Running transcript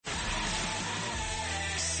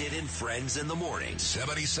Sid and Friends in the morning.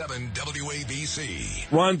 77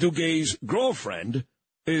 WABC. Ron Duguay's girlfriend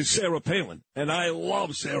is Sarah Palin, and I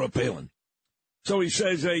love Sarah Palin. So he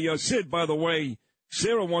says, hey, Sid, by the way,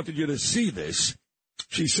 Sarah wanted you to see this.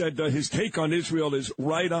 She said his take on Israel is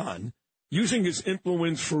right on. Using his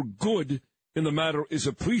influence for good in the matter is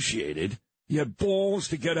appreciated. He had balls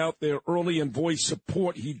to get out there early and voice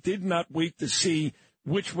support. He did not wait to see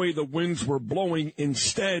which way the winds were blowing.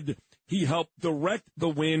 Instead, he helped direct the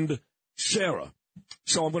wind, Sarah.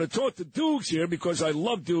 So I'm going to talk to Dukes here because I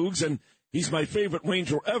love Dukes, and he's my favorite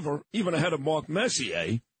Ranger ever, even ahead of Mark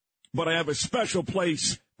Messier. But I have a special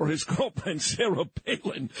place for his girlfriend, Sarah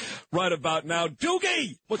Palin, right about now.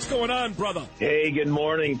 Doogie, what's going on, brother? Hey, good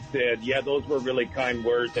morning, Sid. Yeah, those were really kind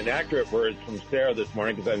words and accurate words from Sarah this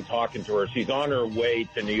morning because I'm talking to her. She's on her way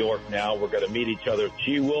to New York now. We're going to meet each other.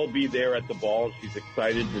 She will be there at the ball. She's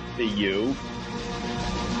excited to see you.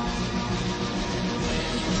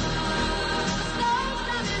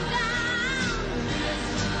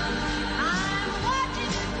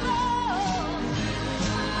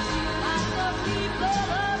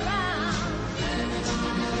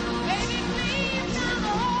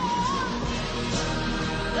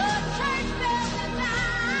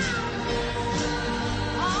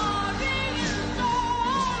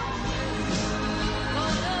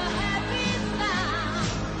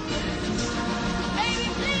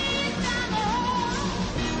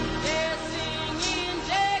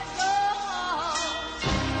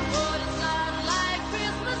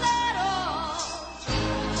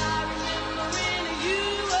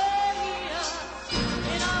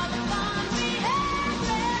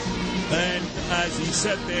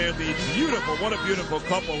 Set there, what a beautiful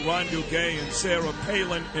couple, Ron Duguay and Sarah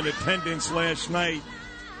Palin in attendance last night.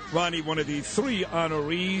 Ronnie, one of the three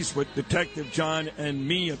honorees with Detective John and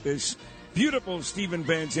me at this beautiful Stephen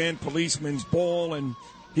Van Zandt policeman's ball, and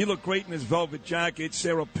he looked great in his velvet jacket.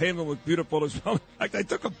 Sarah Palin looked beautiful as well. In fact, I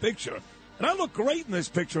took a picture, and I look great in this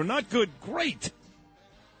picture. Not good, great.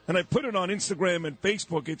 And I put it on Instagram and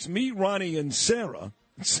Facebook. It's me, Ronnie, and Sarah.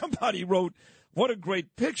 And somebody wrote, what a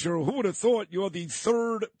great picture. Who would have thought you're the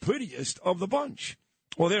third prettiest of the bunch?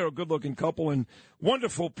 Well, they're a good-looking couple and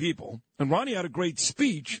wonderful people. And Ronnie had a great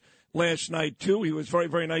speech last night, too. He was very,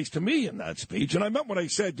 very nice to me in that speech. And I meant what I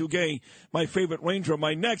said, Duguay, my favorite Ranger.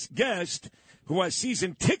 My next guest, who has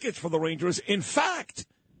season tickets for the Rangers. In fact,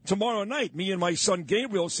 tomorrow night, me and my son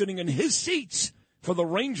Gabriel sitting in his seats for the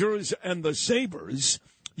Rangers and the Sabres.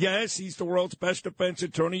 Yes, he's the world's best defense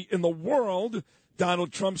attorney in the world.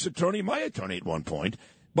 Donald Trump's attorney, my attorney at one point,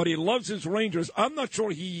 but he loves his Rangers. I'm not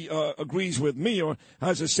sure he agrees with me or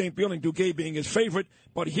has the same feeling, Duguay being his favorite,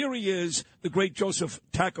 but here he is, the great Joseph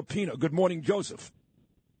Tacopina. Good morning, Joseph.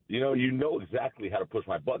 You know exactly how to push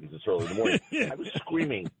my buttons this early in the morning. Yeah. I was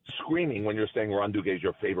screaming when you're saying Ron Duguay is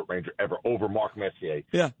your favorite Ranger ever over Mark Messier.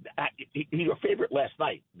 Yeah. He's your favorite last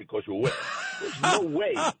night because you were with him. There's no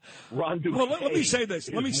way Ron Duguay. Well, let me say this.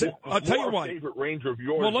 I'll tell you why. Favorite Ranger of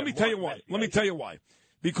yours. Well, let me tell you why. Let me tell you why.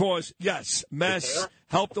 Because, yes, Mess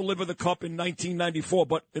helped deliver the cup in 1994.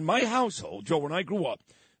 But in my household, Joe, when I grew up,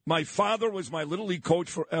 my father was my Little League coach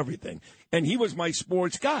for everything. And he was my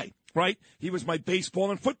sports guy, right? He was my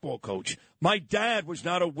baseball and football coach. My dad was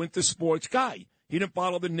not a winter sports guy. He didn't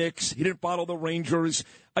follow the Knicks. He didn't follow the Rangers.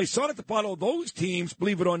 I started to follow those teams,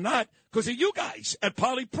 believe it or not, because of you guys at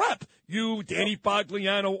Poly Prep. You, Danny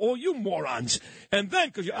Fogliano, all you morons. And then,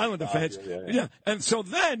 because you're Islander fans. Yeah. And so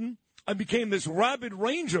then I became this rabid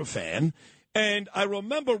Ranger fan. And I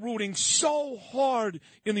remember rooting so hard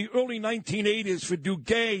in the early 1980s for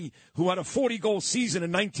Duguay, who had a 40-goal season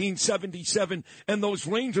in 1977, and those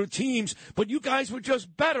Ranger teams. But you guys were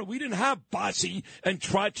just better. We didn't have Bossy and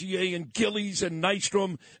Trottier and Gillies and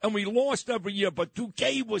Nystrom, and we lost every year. But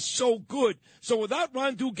Duguay was so good. So without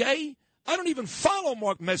Ron Duguay, I don't even follow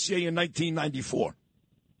Mark Messier in 1994.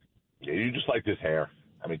 Yeah, you just like his hair.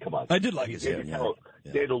 I mean, come on. I did like his hair, yeah.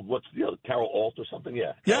 What's Carol Alt or something?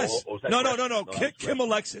 Yeah. Yes. Carol, no. Kim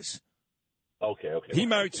Alexis. Okay. He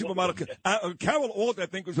married supermodel. Carol Alt, I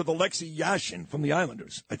think, was with Alexei Yashin from the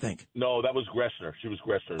Islanders, I think. No, that was Gressner. She was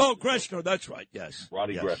Gressner. Oh, Gressner, that's right, yes.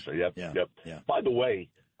 Ronnie Gressner, yep. Yeah. By the way,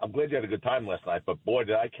 I'm glad you had a good time last night, but boy,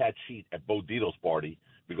 did I catch heat at Bo Dito's party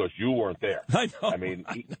because you weren't there. I know. I mean,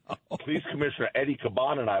 Police Commissioner Eddie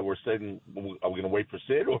Caban and I were saying, are we going to wait for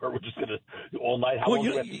Sid or we're just going to all night? How long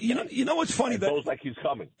you know what's funny? It goes like he's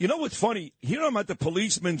coming. You know what's funny? Here I'm at the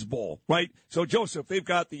policeman's ball, right? So, Joseph, they've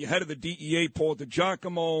got the head of the DEA, Paul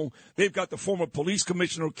DiGiacomo. They've got the former police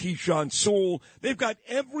commissioner, Keyshawn Sewell. They've got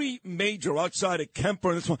every major outside of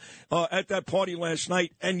Kemper at that party last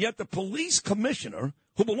night. And yet the police commissioner,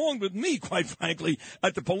 who belonged with me, quite frankly,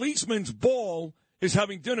 at the policeman's ball, is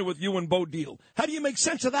having dinner with you and Bo Deal. How do you make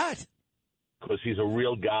sense of that? Because he's a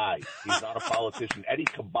real guy. He's not a politician. Eddie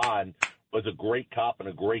Caban was a great cop and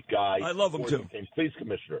a great guy. I love him, too. He became police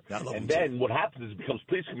commissioner. I love him, and then what happens is he becomes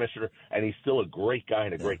police commissioner, and he's still a great guy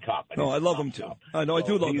and a great cop. And I love him, too. I know, I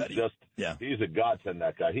do love Eddie. He's a godsend,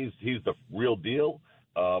 that guy. He's the real deal.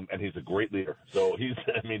 And he's a great leader. So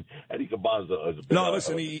Eddie Caban is a big,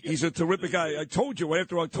 listen, he's a terrific guy. I told you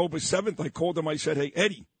after October 7th, I called him. I said, hey,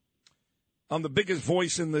 Eddie, I'm the biggest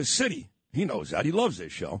voice in the city. He knows that. He loves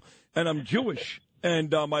this show. And I'm Jewish.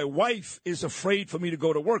 And my wife is afraid for me to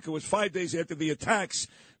go to work. It was 5 days after the attacks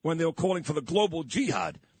when they were calling for the global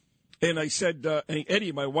jihad. And I said, hey,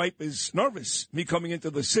 Eddie, my wife is nervous, me coming into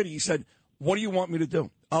the city. He said, what do you want me to do?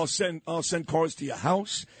 I'll send cars to your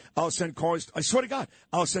house. I'll send cars. I swear to God,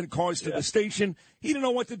 I'll send cars to the station. He didn't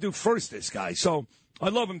know what to do first, this guy. So I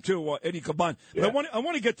love him, too, Eddie Caban. But I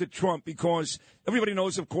want to get to Trump because everybody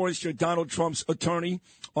knows, of course, you're Donald Trump's attorney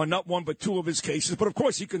on not one but two of his cases. But, of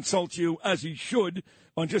course, he consults you, as he should,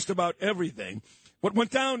 on just about everything. What went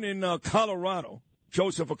down in Colorado,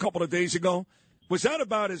 Joseph, a couple of days ago, was that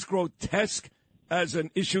about as grotesque as an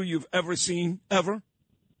issue you've ever seen, ever?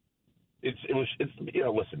 It's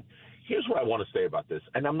listen, here's what I want to say about this,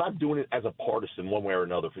 and I'm not doing it as a partisan one way or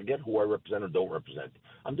another. Forget who I represent or don't represent.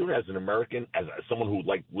 I'm doing it as an American, as someone who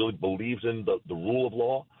really believes in the rule of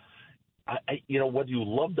law. Whether you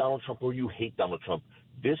love Donald Trump or you hate Donald Trump,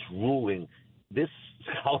 this ruling, this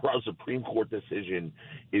Colorado Supreme Court decision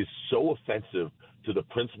is so offensive to the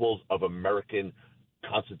principles of American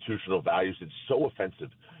constitutional values. It's so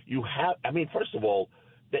offensive. First of all,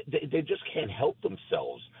 they just can't help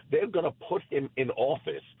themselves. They're going to put him in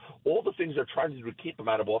office. All the things they're trying to do to keep him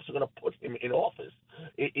out of office are going to put him in office.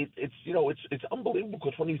 It's unbelievable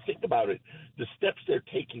because when you think about it, the steps they're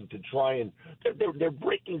taking to try and they're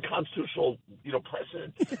breaking constitutional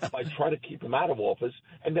precedent by trying to keep him out of office,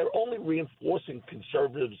 and they're only reinforcing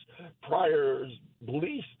conservatives' prior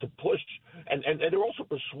beliefs to push, and they're also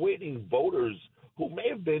persuading voters who may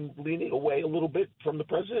have been leaning away a little bit from the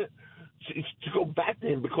president to go back to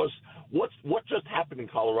him, because what just happened in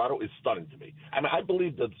Colorado is stunning to me. I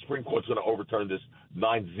believe that the Supreme Court's going to overturn this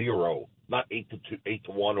 9-0, not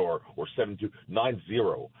 8-1 or 7-2,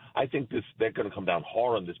 9-0. I think they're going to come down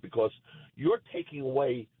hard on this because you're taking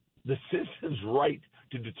away the citizens' right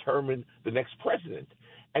to determine the next president.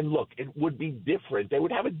 And look, it would be different. They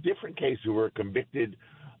would have a different case who were convicted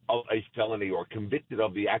of a felony or convicted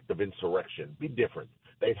of the act of insurrection. Be different.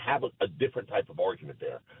 They'd have a different type of argument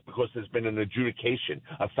there because there's been an adjudication,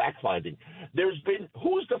 a fact-finding.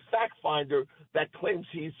 Who's the fact-finder that claims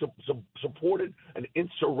he supported an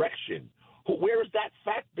insurrection? Where has that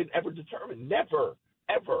fact been ever determined? Never,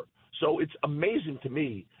 ever. So it's amazing to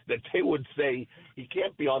me that they would say he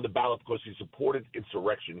can't be on the ballot because he supported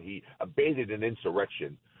insurrection. He abated an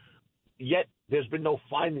insurrection. Yet there's been no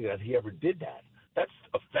finding that he ever did that. That's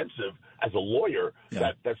offensive as a lawyer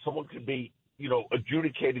that someone could be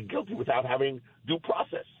adjudicated guilty without having due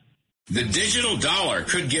process. The digital dollar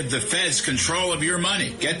could give the feds control of your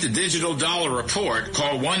money. Get the digital dollar report.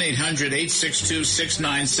 Call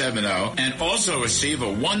 1-800-862-6970 and also receive a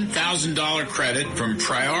 $1,000 credit from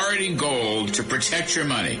Priority Gold to protect your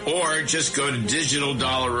money. Or just go to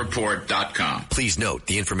digitaldollarreport.com. Please note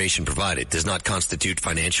the information provided does not constitute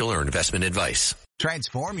financial or investment advice.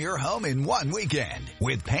 Transform your home in one weekend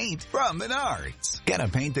with paint from Menards. Get a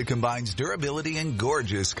paint that combines durability and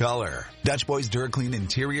gorgeous color. Dutch Boy's DuraClean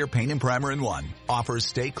Interior Paint and Primer in One offers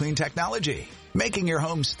Stay Clean technology, making your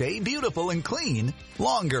home stay beautiful and clean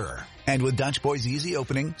longer. And with Dutch Boy's easy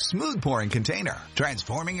opening, smooth pouring container,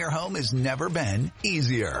 transforming your home has never been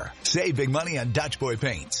easier. Save big money on Dutch Boy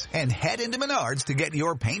paints and head into Menards to get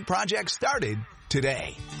your paint project started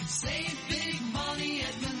today. Save big money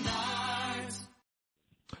at Menards.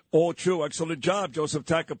 All true. Excellent job, Joseph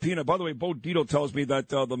Tacopina. By the way, Bo Dito tells me that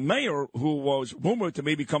the mayor, who was rumored to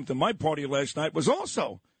maybe come to my party last night, was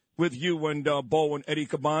also with you and Bo and Eddie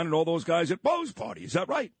Caban and all those guys at Bo's party. Is that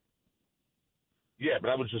right? Yeah, but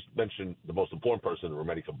I was just mentioning the most important person in the room,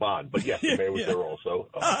 Eddie Caban. But yes, the mayor was there also.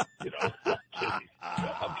 I'm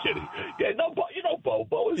kidding. Yeah, no, Bo,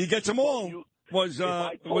 Bo is, he gets them all. If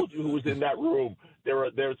I told you who was in that room,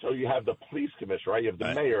 so you have the police commissioner, right? You have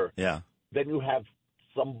the mayor. Yeah. Then you have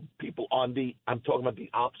some people I'm talking about the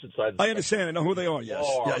opposite side. I understand. I know who they are, yes.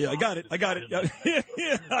 Yeah, I got it.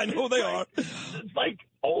 Yeah, I know who they are. It's like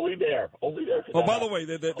only there. Oh, by the way,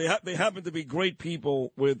 they happen to be great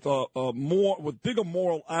people with bigger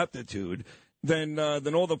moral aptitude than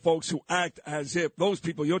all the folks who act as if those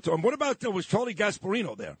people you're talking. What about was Charlie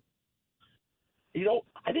Gasparino there? I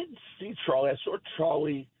didn't see Charlie. I saw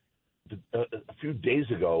Charlie a few days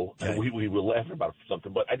ago, and we were laughing about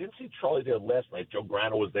something, but I didn't see Charlie there last night. Joe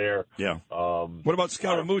Grano was there. Yeah. What about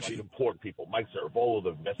Scaramucci? Important people. Mike Cervolo, the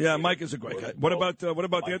investigator. Yeah, Mike is a great guy. What about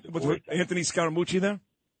was Anthony Scaramucci there?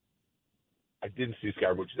 I didn't see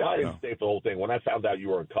Scaramucci. No, I didn't stay for the whole thing. When I found out you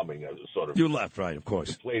weren't coming, I was sort of... You left, right, of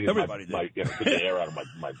course. Everybody did. Took the air out of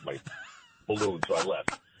my balloon, so I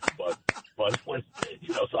left. But when,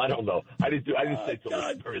 so I don't know. I didn't stay till it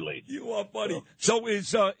was very late. You are funny. So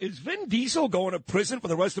is Vin Diesel going to prison for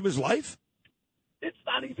the rest of his life? It's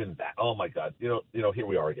not even that. Oh my God. Here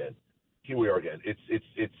we are again.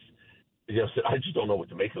 It's I just don't know what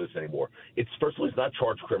to make of this anymore. First of all, he's not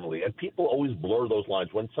charged criminally, and people always blur those lines.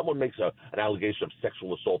 When someone makes an allegation of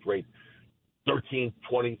sexual assault rape 13,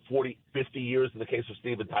 20, 40, 50 years in the case of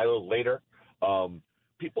Steven Tyler later,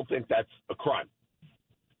 people think that's a crime.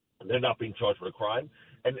 And they're not being charged with a crime.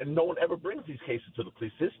 And no one ever brings these cases to the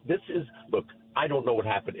police. This is, look, I don't know what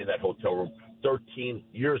happened in that hotel room 13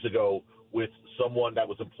 years ago with someone that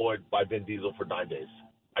was employed by Vin Diesel for 9 days.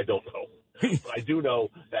 I don't know. But I do know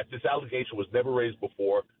that this allegation was never raised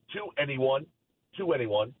before to anyone,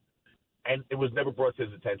 and it was never brought to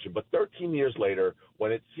his attention. But 13 years later,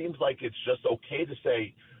 when it seems like it's just okay to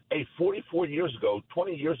say, hey, 44 years ago,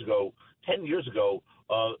 20 years ago, 10 years ago,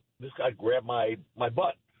 this guy grabbed my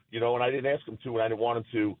butt, and I didn't ask him to, and I didn't want him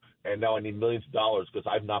to, and now I need millions of dollars because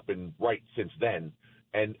I've not been right since then.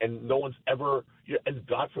 And no one's ever, and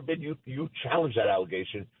God forbid you challenge that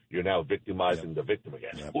allegation, you're now victimizing the victim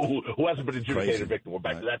again, who hasn't been adjudicated a victim. We're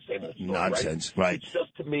back to that same old story, nonsense, right? It's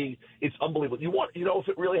just, to me, it's unbelievable. If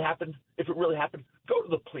it really happened, go to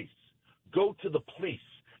the police. Go to the police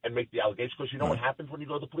and make the allegation, because what happens when you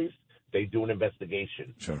go to the police? They do an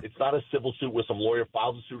investigation. Sure. It's not a civil suit where some lawyer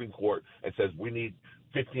files a suit in court and says, we need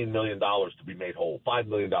 $15 million to be made whole, $5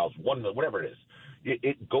 million, $1 million, whatever it is.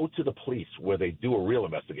 Go to the police where they do a real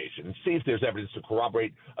investigation and see if there's evidence to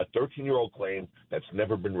corroborate a 13-year-old claim that's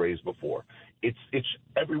never been raised before. It's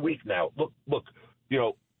every week now. Look,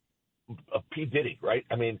 P. Diddy, right?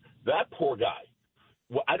 I mean, that poor guy.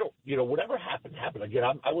 Well, whatever happened. Again,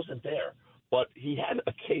 I wasn't there, but he had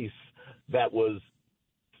a case that was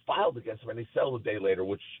filed against him, and he settled a day later,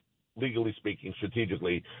 which, legally speaking,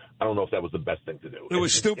 strategically, I don't know if that was the best thing to do. It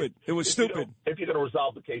was stupid. It was stupid. If you're going to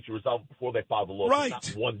resolve the case, you resolve it before they file the lawsuit, right. Not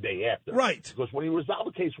one day after. Right. Because when you resolve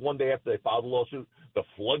the case one day after they file the lawsuit, the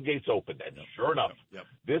floodgates open. And sure enough,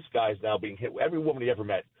 this guy's now being hit. Every woman he ever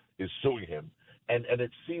met is suing him. And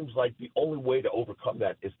it seems like the only way to overcome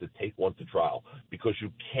that is to take one to trial, because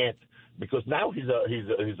you can't. Because now he's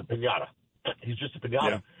a pinata. He's just a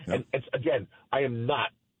pinata. Yeah. And it's, again, I am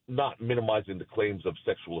not minimizing the claims of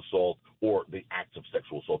sexual assault or the acts of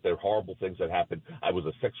sexual assault. They're horrible things that happen. I was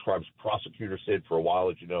a sex crimes prosecutor, Sid, for a while,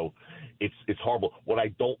 as you know. It's horrible. What I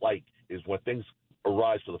don't like is when things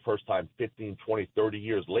arise for the first time 15, 20, 30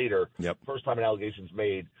 years later, first time an allegation's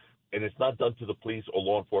made, and it's not done to the police or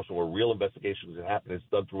law enforcement where real investigations have happened. It's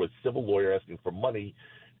done through a civil lawyer asking for money,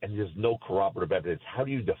 and there's no corroborative evidence. How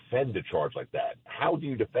do you defend a charge like that? How do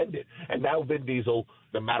you defend it? And now Vin Diesel,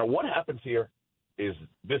 no matter what happens here,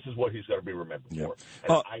 this is what he's going to be remembered for.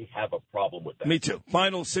 And I have a problem with that. Me too.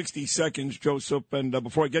 Final 60 seconds, Joseph. And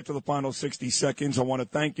before I get to the final 60 seconds, I want to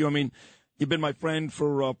thank you. I mean, you've been my friend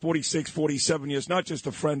for 46, 47 years, not just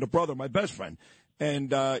a friend, a brother, my best friend.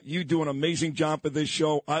 And you do an amazing job of this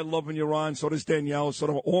show. I love when you're on. So does Danielle. So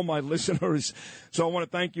do all my listeners. So I want to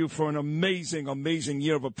thank you for an amazing, amazing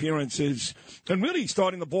year of appearances. And really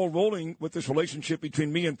starting the ball rolling with this relationship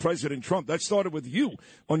between me and President Trump. That started with you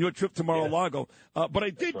on your trip to Mar-a-Lago. But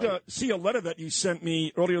I did see a letter that you sent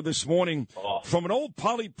me earlier this morning from an old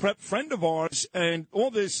poly prep friend of ours. And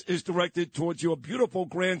all this is directed towards your beautiful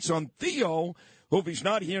grandson, Theo, who, if he's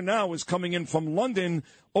not here now, is coming in from London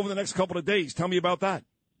over the next couple of days. Tell me about that.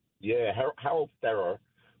 Yeah, Harold Ferrer,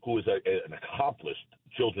 who is an accomplished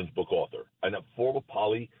children's book author and a former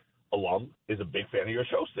Poly alum, is a big fan of your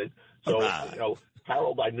show, Sid. So,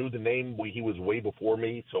 Harold, I knew the name. He was way before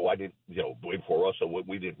me, so I didn't, way before us, so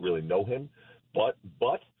we didn't really know him. But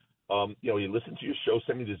he listened to your show,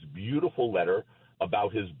 sent me this beautiful letter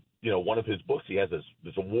about his one of his books. He has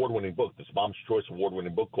this award-winning book, this Mom's Choice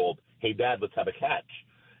award-winning book called Hey Dad, Let's Have a Catch.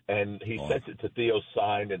 And he sent it to Theo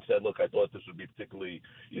signed and said, look, I thought this would be particularly,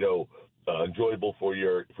 enjoyable for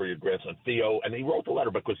your grandson, Theo. And he wrote the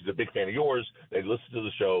letter because he's a big fan of yours. They listened to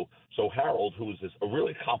the show. So Harold, who is a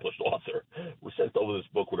really accomplished author, was sent over this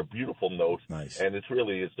book with a beautiful note. Nice. And it's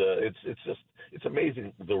really, it's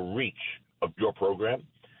amazing the reach of your program.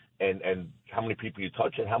 And how many people you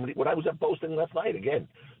touch and how many. When I was at Boston last night, again,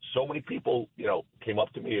 so many people, came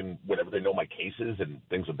up to me and whatever, they know my cases and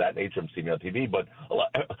things of that nature and see me on TV. But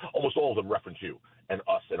almost all of them reference you and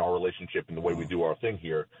us and our relationship and the way we do our thing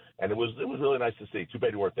here. And it was really nice to see. Too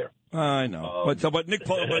bad you weren't there. I know, but Nick,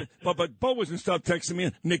 but Bo wasn't stop texting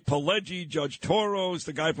me. Nick Pileggi, Judge Toros,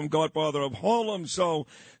 the guy from Godfather of Harlem. So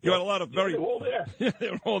you had a lot of very. Yeah, they're all there. Yeah,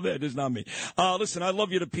 they're all there. It's not me. Listen, I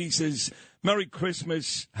love you to pieces. Merry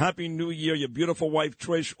Christmas, Happy New Year, your beautiful wife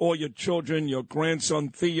Trish, all your children, your grandson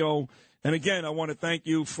Theo. And again, I want to thank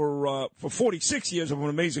you for 46 years of an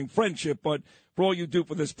amazing friendship, but for all you do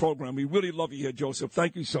for this program. We really love you here, Joseph.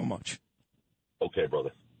 Thank you so much. Okay,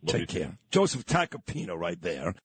 brother. Take care. Joseph Tacopina right there.